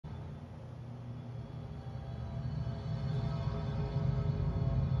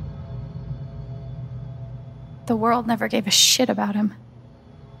The world never gave a shit about him.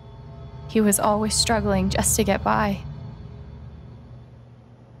 He was always struggling just to get by.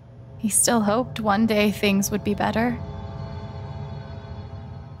 He still hoped one day things would be better.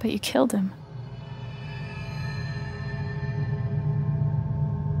 But you killed him.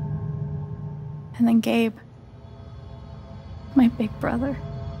 And then Gabe, my big brother.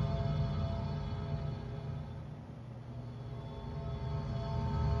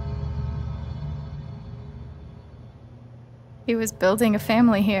 He was building a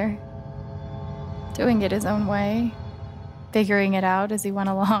family here, doing it his own way, figuring it out as he went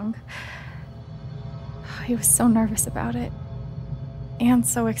along. He was so nervous about it, and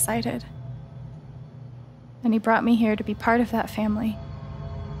so excited. And he brought me here to be part of that family.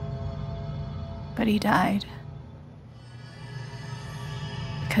 But he died.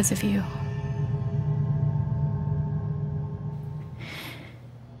 Because of you.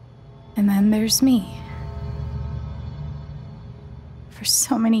 And then there's me. For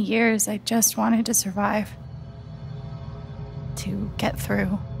so many years, I just wanted to survive. To get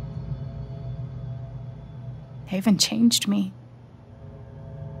through. Haven changed me.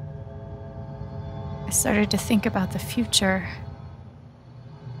 I started to think about the future.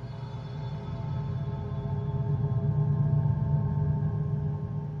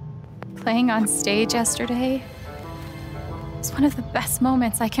 Playing on stage yesterday was one of the best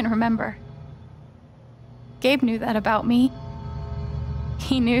moments I can remember. Gabe knew that about me.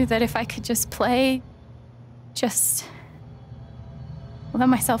 He knew that if I could just play, just let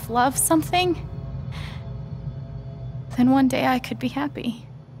myself love something, then one day I could be happy.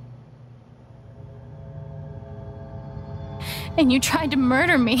 And you tried to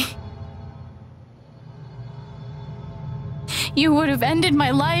murder me. You would have ended my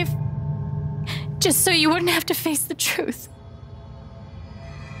life just so you wouldn't have to face the truth.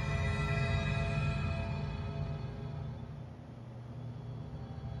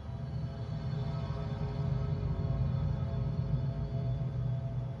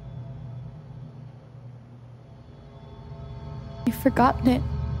 You've forgotten it,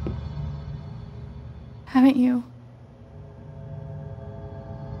 haven't you?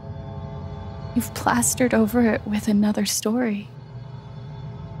 You've plastered over it with another story.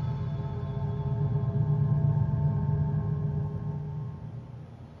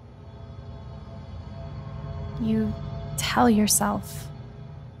 You tell yourself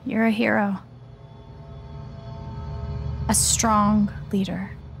you're a hero, a strong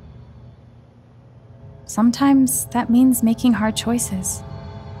leader. Sometimes that means making hard choices.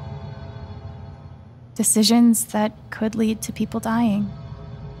 Decisions that could lead to people dying.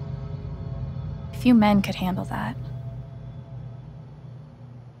 Few men could handle that.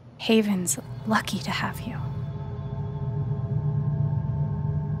 Haven's lucky to have you.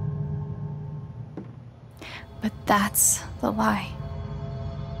 But that's the lie.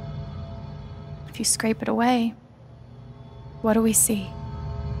 If you scrape it away, what do we see?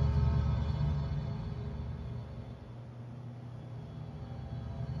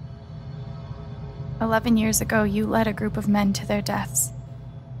 "11 years ago, you led a group of men to their deaths.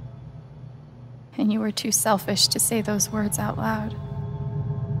 And you were too selfish to say those words out loud.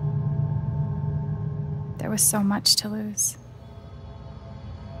 There was so much to lose.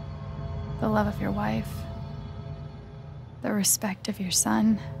 The love of your wife, the respect of your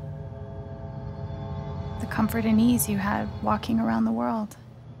son, the comfort and ease you had walking around the world.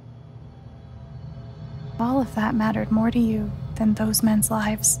 All of that mattered more to you than those men's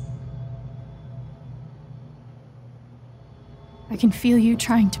lives. I can feel you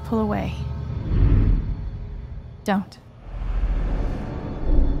trying to pull away. Don't.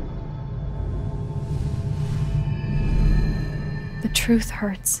 The truth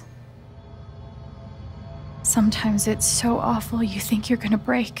hurts. Sometimes it's so awful you think you're gonna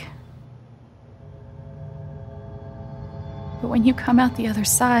break. But when you come out the other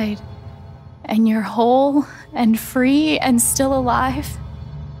side, and you're whole and free and still alive,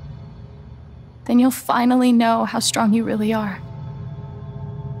 then you'll finally know how strong you really are.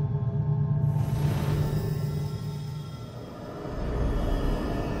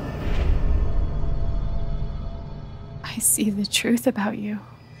 I see the truth about you.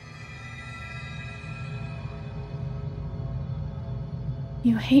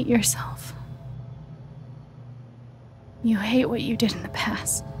 You hate yourself. You hate what you did in the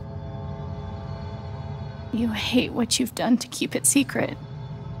past. You hate what you've done to keep it secret.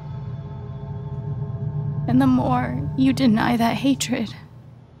 And the more you deny that hatred,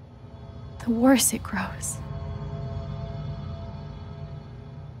 the worse it grows.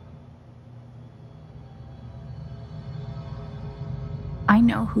 I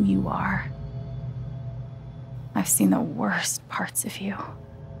know who you are. I've seen the worst parts of you.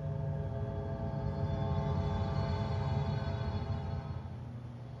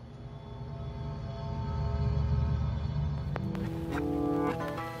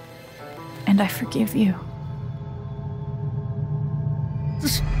 And I forgive you.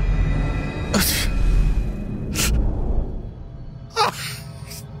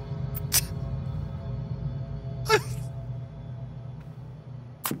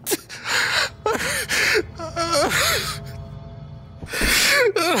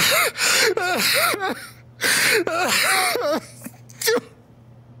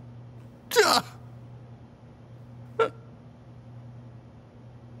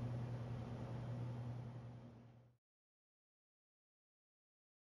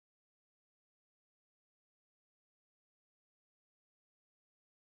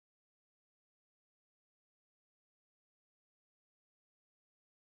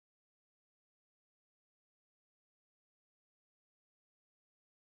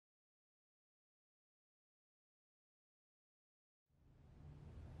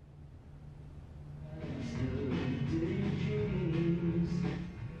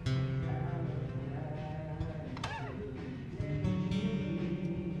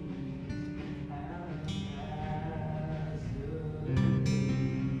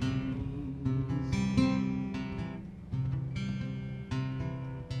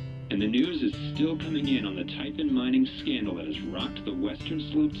 And the news is still coming in on the Typhon mining scandal that has rocked the western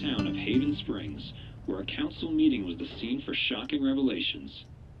slope town of Haven Springs, where a council meeting was the scene for shocking revelations.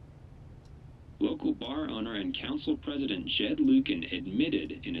 Local bar owner and council president Jed Lucan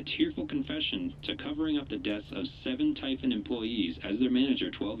admitted in a tearful confession to covering up the deaths of 7 Typhon employees as their manager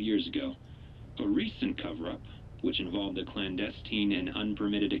 12 years ago. A recent cover-up, which involved a clandestine and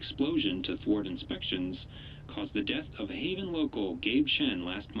unpermitted explosion to thwart inspections, caused the death of Haven local Gabe Chen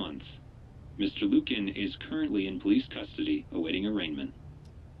last month. Mr. Lucan is currently in police custody, awaiting arraignment.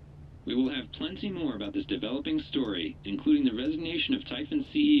 We will have plenty more about this developing story, including the resignation of Typhon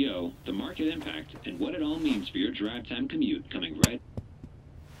CEO, the market impact, and what it all means for your drive time commute, coming right.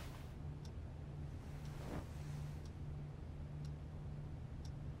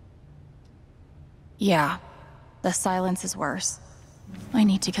 Yeah, the silence is worse. I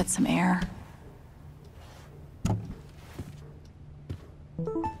need to get some air.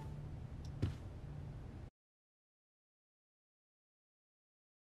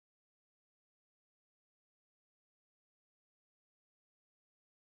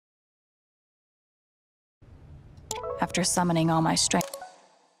 After summoning all my strength.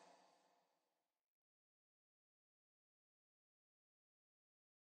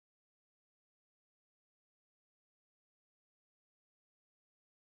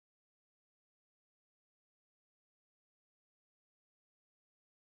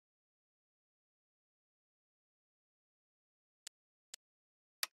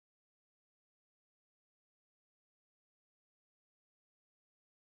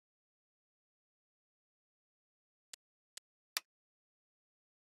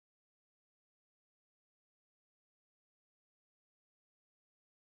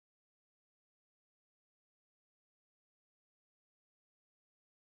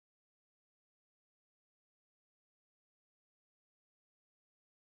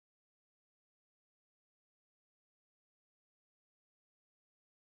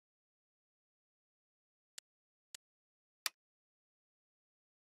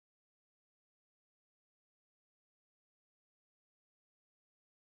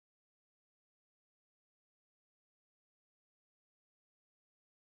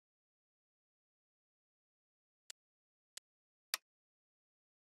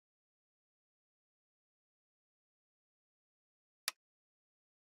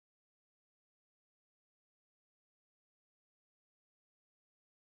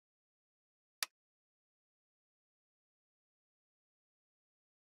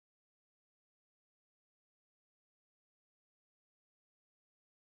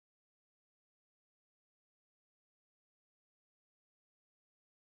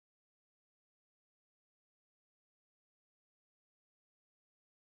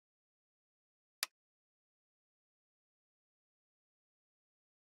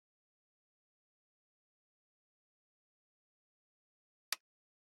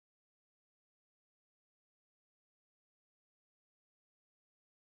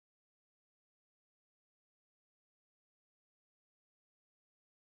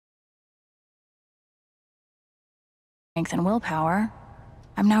 Strength and willpower,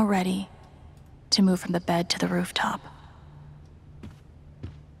 I'm now ready to move from the bed to the rooftop.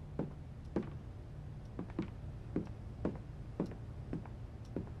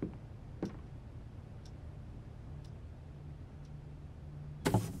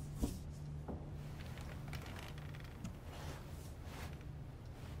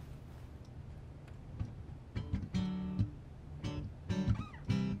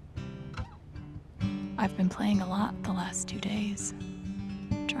 I've been playing a lot the last 2 days,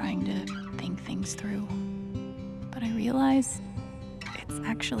 trying to think things through. But I realize it's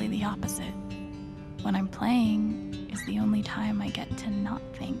actually the opposite. When I'm playing is the only time I get to not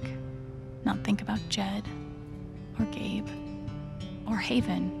think. Not think about Jed, or Gabe, or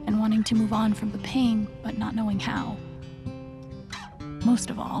Haven, and wanting to move on from the pain, but not knowing how. Most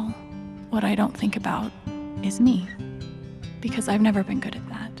of all, what I don't think about is me, because I've never been good at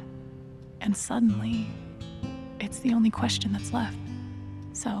that. And suddenly, it's the only question that's left.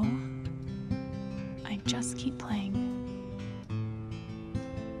 So, I just keep playing.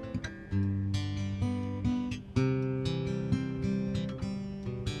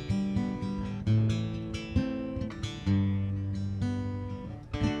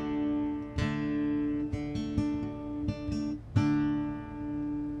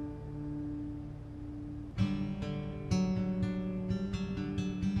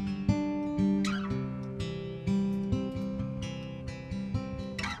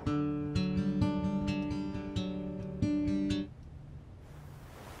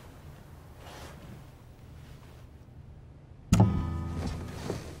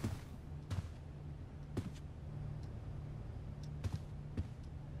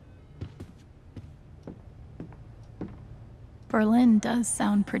 Berlin does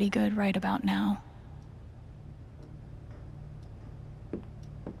sound pretty good right about now.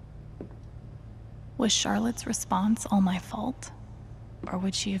 Was Charlotte's response all my fault? Or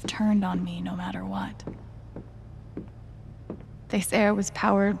would she have turned on me no matter what? They say I was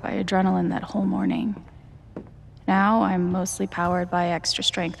powered by adrenaline that whole morning. Now I'm mostly powered by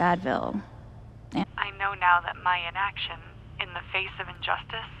extra-strength Advil. I know now that my inaction, in the face of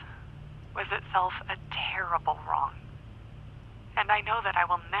injustice, was itself a terrible wrong. And I know that I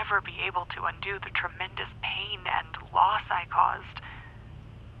will never be able to undo the tremendous pain and loss I caused.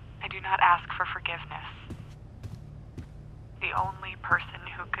 I do not ask for forgiveness. The only person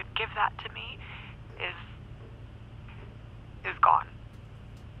who could give that to me is gone.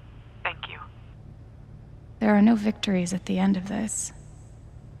 Thank you. There are no victories at the end of this.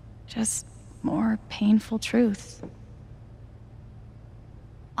 Just more painful truth.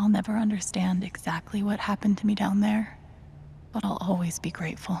 I'll never understand exactly what happened to me down there, but I'll always be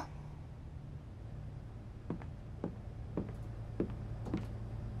grateful.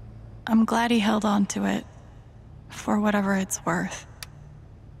 I'm glad he held on to it, for whatever it's worth.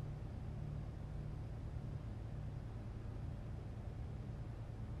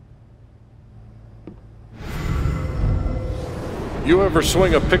 You ever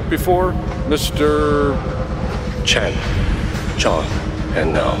swing a pick before, Mr. Chen, John,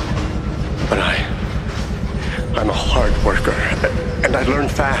 and no. But I'm a hard worker, and I learn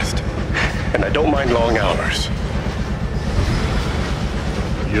fast, and I don't mind long hours.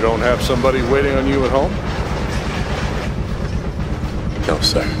 You don't have somebody waiting on you at home? No,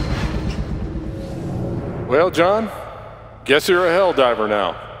 sir. Well, John, guess you're a hell diver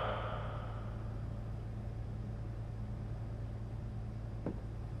now.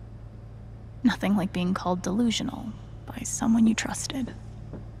 Nothing like being called delusional by someone you trusted.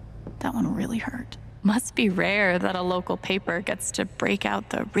 That one really hurt. Must be rare that a local paper gets to break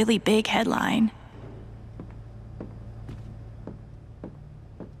out the really big headline.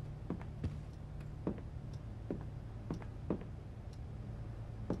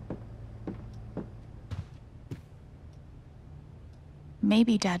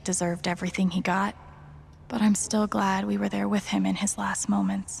 Maybe Dad deserved everything he got, but I'm still glad we were there with him in his last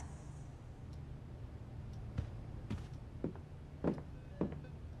moments.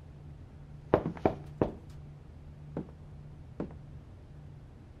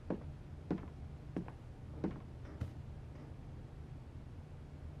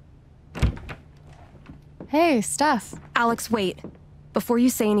 Hey, Steph. Alex, wait. Before you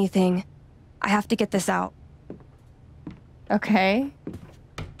say anything, I have to get this out. Okay.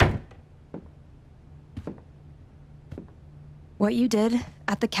 What you did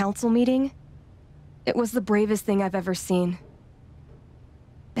at the council meeting, it was the bravest thing I've ever seen.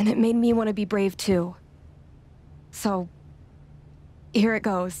 And it made me want to be brave too. So, here it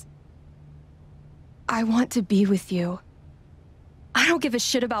goes. I want to be with you. I don't give a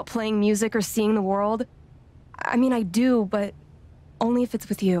shit about playing music or seeing the world. I mean, I do, but only if it's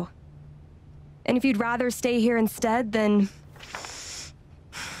with you. And if you'd rather stay here instead, then...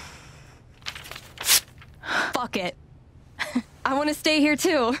 fuck it. I want to stay here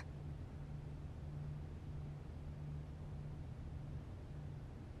too.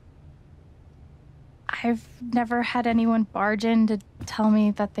 I've never had anyone barge in to tell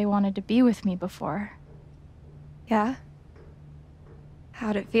me that they wanted to be with me before. Yeah?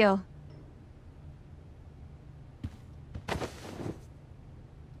 How'd it feel?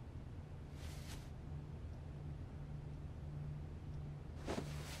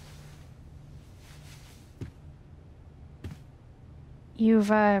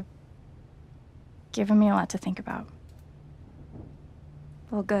 You've, given me a lot to think about.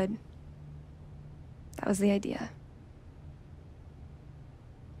 Well, good. That was the idea.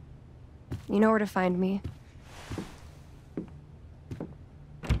 You know where to find me.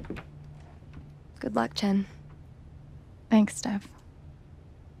 Good luck, Chen. Thanks, Steph.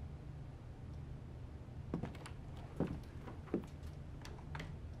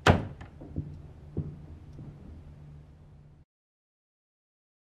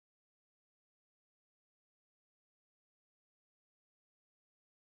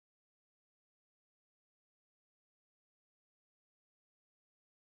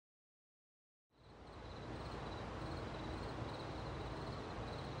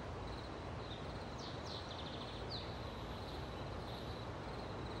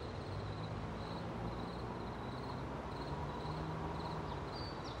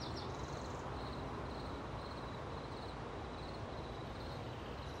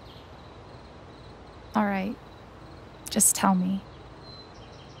 All right. Just tell me.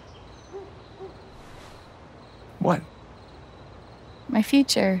 What? My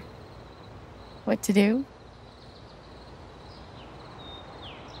future. What to do?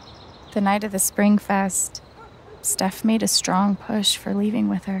 The night of the Spring Fest, Steph made a strong push for leaving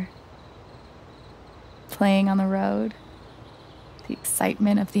with her. Playing on the road, the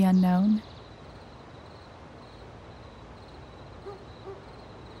excitement of the unknown.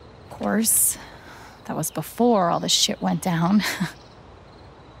 Of course, that was before all the shit went down.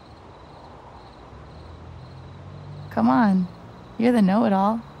 Come on, you're the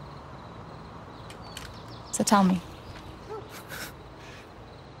know-it-all. So tell me.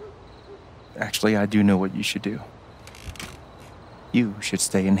 Actually, I do know what you should do. You should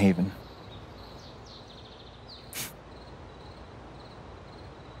stay in Haven.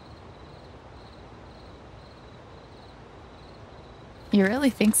 You really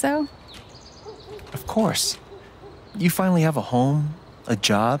think so? Of course. You finally have a home, a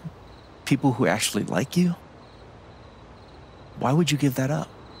job, people who actually like you. Why would you give that up?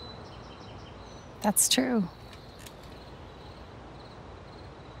 That's true.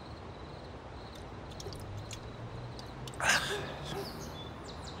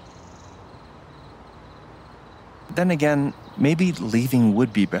 Then again, maybe leaving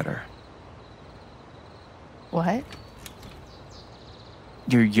would be better. What?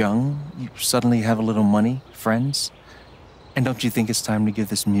 You're young, you suddenly have a little money, friends. And don't you think it's time to give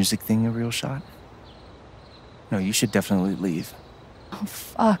this music thing a real shot? No, you should definitely leave. Oh,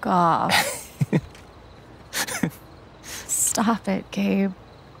 fuck off. Stop it, Gabe.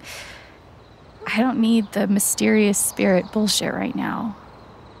 I don't need the mysterious spirit bullshit right now.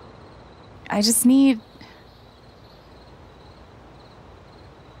 I just need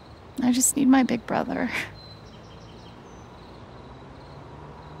my big brother.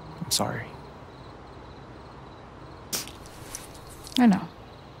 I'm sorry. I know.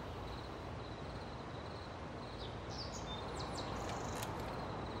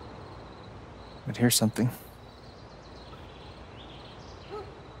 But here's something.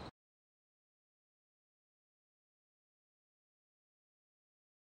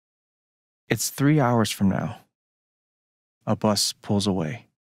 It's 3 hours from now. A bus pulls away.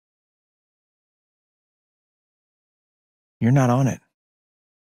 You're not on it.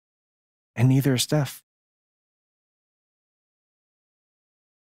 And neither is Steph.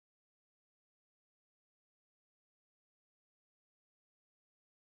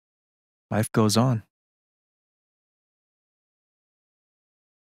 Life goes on.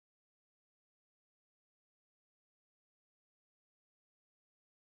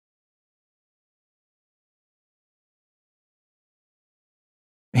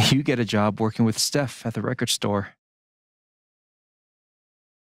 You get a job working with Steph at the record store.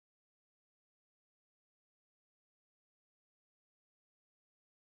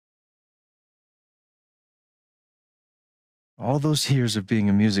 All those years of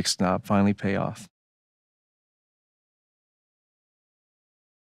being a music snob finally pay off.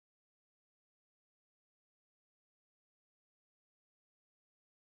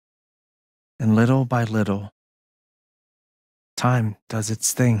 And little by little, time does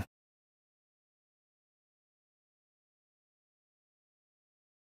its thing.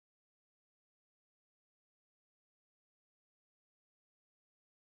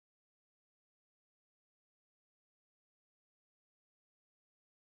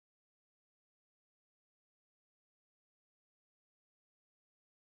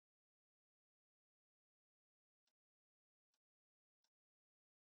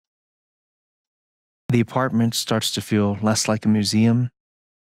 The apartment starts to feel less like a museum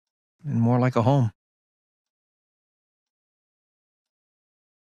and more like a home.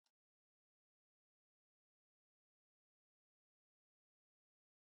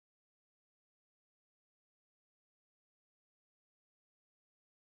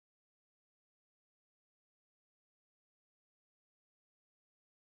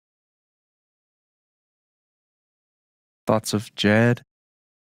 Thoughts of Jed,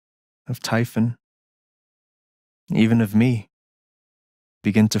 of Typhon, even of me,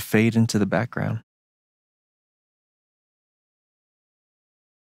 begin to fade into the background.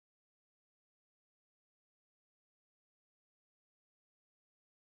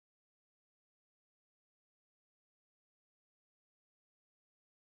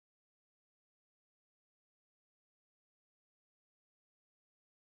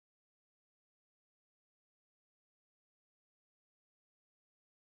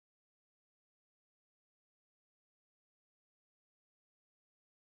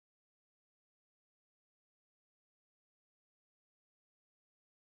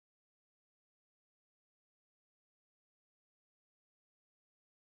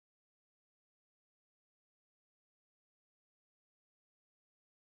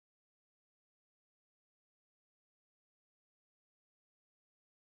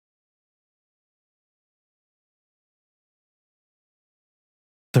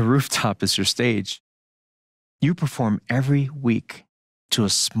 The rooftop is your stage. You perform every week to a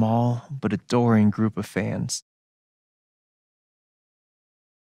small but adoring group of fans.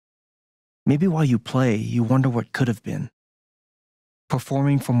 Maybe while you play, you wonder what could have been.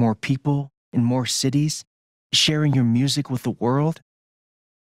 Performing for more people in more cities, sharing your music with the world.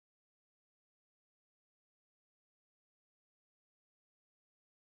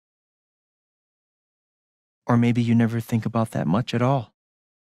 Or maybe you never think about that much at all.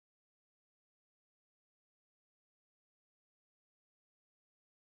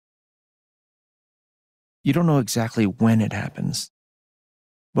 You don't know exactly when it happens,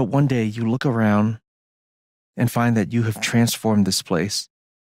 but one day you look around and find that you have transformed this place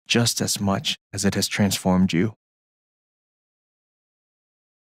just as much as it has transformed you.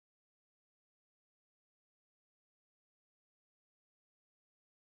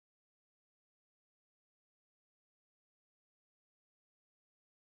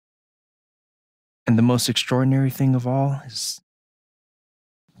 And the most extraordinary thing of all is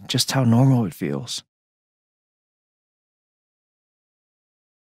just how normal it feels.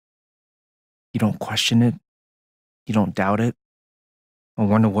 You don't question it, you don't doubt it, or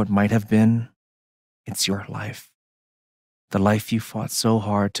wonder what might have been. It's your life, the life you fought so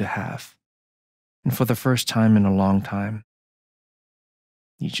hard to have. And for the first time in a long time,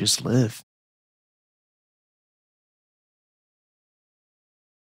 you just live.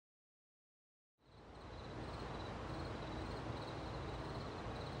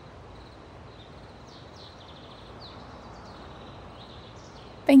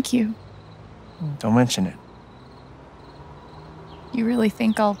 Thank you. Don't mention it. You really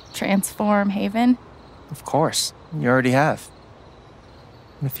think I'll transform Haven? Of course, you already have.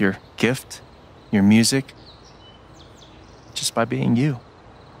 With your gift, your music, just by being you.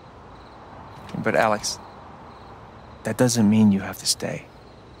 But Alex, that doesn't mean you have to stay.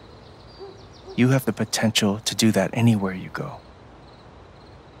 You have the potential to do that anywhere you go.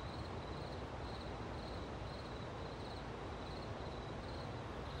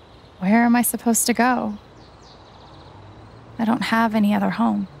 Where am I supposed to go? I don't have any other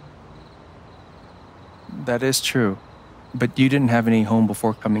home. That is true. But you didn't have any home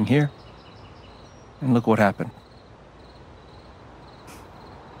before coming here. And look what happened.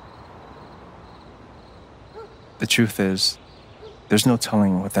 The truth is, there's no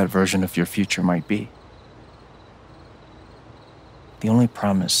telling what that version of your future might be. The only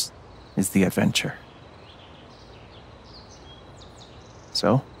promise is the adventure.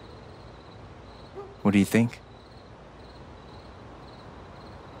 So, what do you think?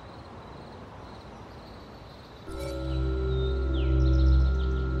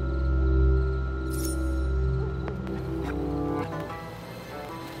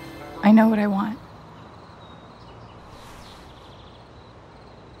 I know what I want.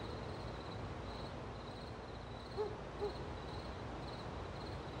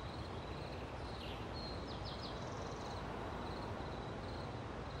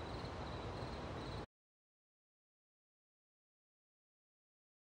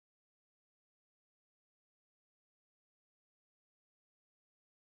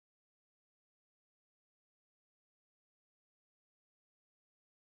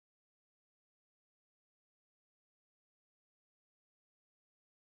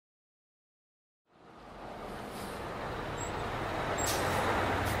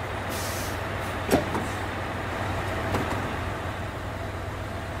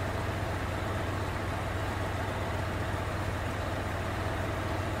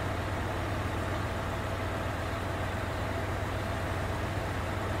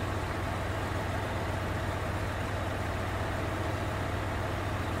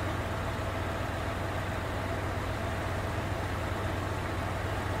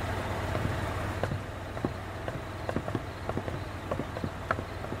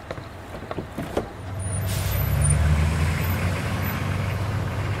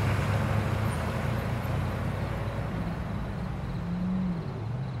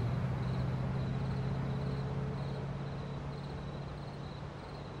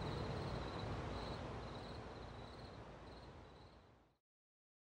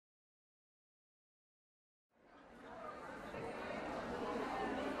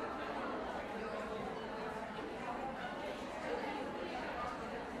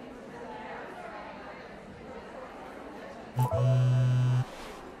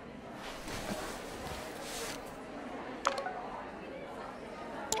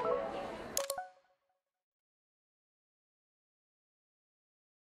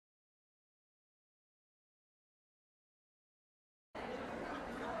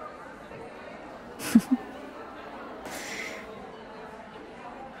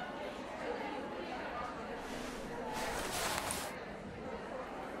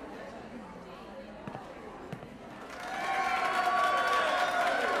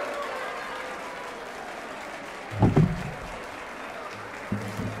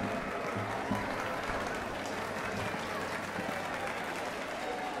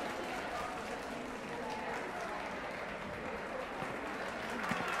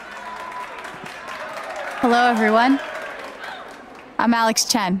 Hello, everyone. I'm Alex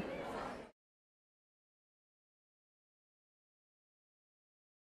Chen.